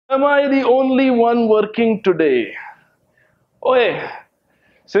Am I the only one working today? Oh, hey,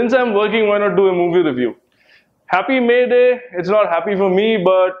 since I'm working, why not do a movie review? Happy May Day. It's not happy for me,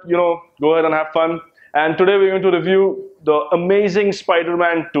 but go ahead and have fun. And today we're going to review The Amazing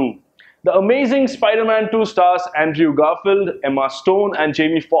Spider-Man 2. The Amazing Spider-Man 2 stars Andrew Garfield, Emma Stone, and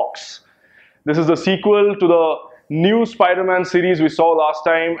Jamie Foxx. This is the sequel to the new Spider-Man series we saw last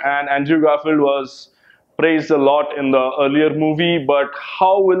time, and Andrew Garfield was praised a lot in the earlier movie, but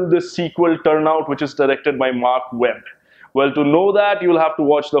how will this sequel turn out, which is directed by Mark Webb? Well, to know that, you'll have to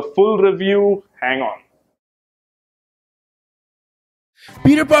watch the full review. Hang on.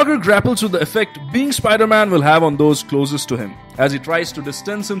 Peter Parker grapples with the effect being Spider-Man will have on those closest to him, as he tries to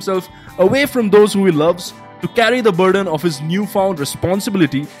distance himself away from those who he loves to carry the burden of his newfound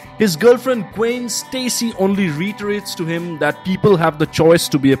responsibility. His girlfriend Gwen Stacy only reiterates to him that people have the choice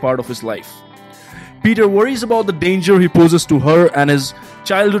to be a part of his life. Peter worries about the danger he poses to her and his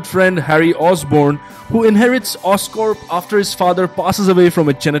childhood friend Harry Osborn, who inherits Oscorp after his father passes away from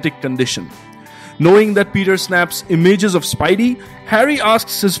a genetic condition. Knowing that Peter snaps images of Spidey, Harry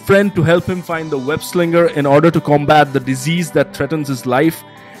asks his friend to help him find the web slinger in order to combat the disease that threatens his life,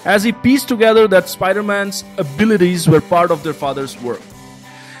 as he pieced together that Spider-Man's abilities were part of their father's work.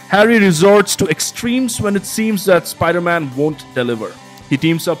 Harry resorts to extremes when it seems that Spider-Man won't deliver. He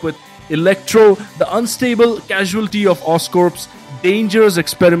teams up with Electro, the unstable casualty of Oscorp's dangerous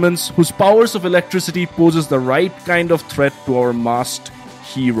experiments, whose powers of electricity poses the right kind of threat to our masked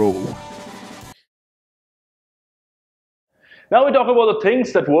hero. Now we talk about the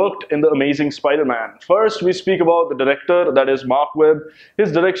things that worked in The Amazing Spider-Man. First, we speak about the director, that is Mark Webb.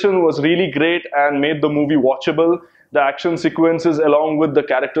 His direction was really great and made the movie watchable. The action sequences along with the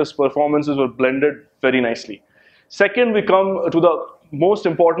characters' performances were blended very nicely. Second, we come to the most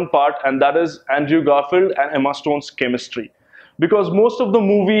important part, and that is Andrew Garfield and Emma Stone's chemistry. Because most of the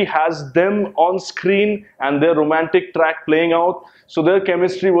movie has them on screen and their romantic track playing out, so their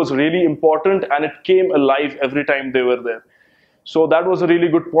chemistry was really important and it came alive every time they were there. So that was a really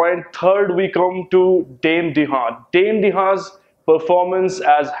good point. Third, we come to Dane DeHaan. Dane DeHaan's performance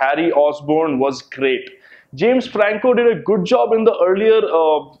as Harry Osborn was great. James Franco did a good job in the earlier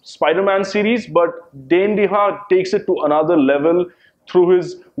Spider-Man series, but Dane DeHaan takes it to another level through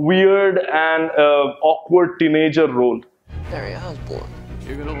his weird and awkward teenager role. Harry Osborn.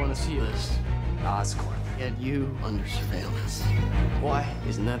 You're gonna want to see this. Oscorp. Get you under surveillance. Why?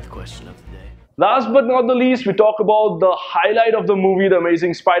 Isn't that the question of the day? Last but not the least, we talk about the highlight of the movie, The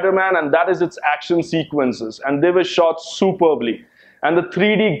Amazing Spider-Man, and that is its action sequences. And they were shot superbly. And the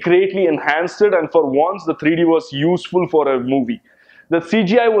 3D greatly enhanced it, and for once, the 3D was useful for a movie. The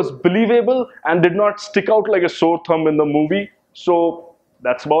CGI was believable and did not stick out like a sore thumb in the movie. So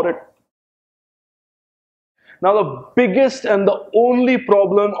that's about it. Now the biggest and the only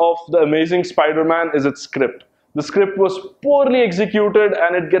problem of The Amazing Spider-Man is its script. The script was poorly executed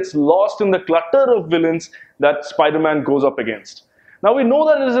and it gets lost in the clutter of villains that Spider-Man goes up against. Now we know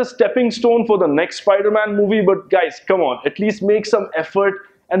that it is a stepping stone for the next Spider-Man movie, but guys, come on, at least make some effort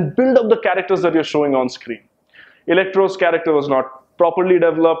and build up the characters that you're showing on screen. Electro's character was not properly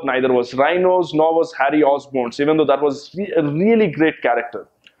developed, neither was Rhino's, nor was Harry Osborn's, even though that was a really great character.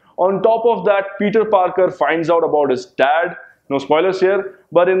 On top of that, Peter Parker finds out about his dad. No spoilers here,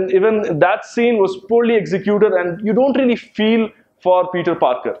 but even that scene was poorly executed and you don't really feel for Peter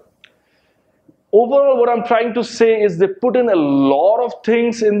Parker. Overall, what I'm trying to say is they put in a lot of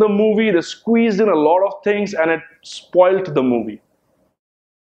things in the movie, they squeezed in a lot of things and it spoiled the movie.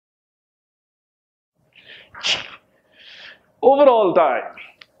 Overall time.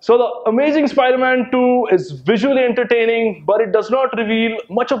 So The Amazing Spider-Man 2 is visually entertaining, but it does not reveal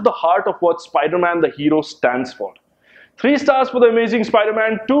much of the heart of what Spider-Man the hero stands for. 3 stars for The Amazing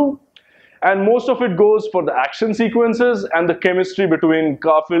Spider-Man 2, and most of it goes for the action sequences and the chemistry between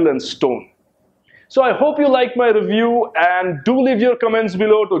Garfield and Stone. So I hope you liked my review, and do leave your comments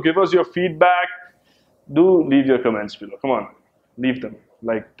below to give us your feedback. Do leave your comments below. Come on, leave them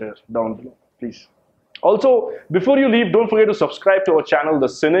like there down below, please. Also, before you leave, don't forget to subscribe to our channel, The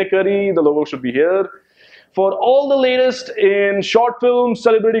Cinecurry. The logo should be here. For all the latest in short films,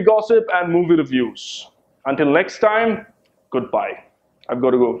 celebrity gossip, and movie reviews. Until next time, goodbye. I've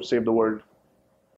got to go save the world.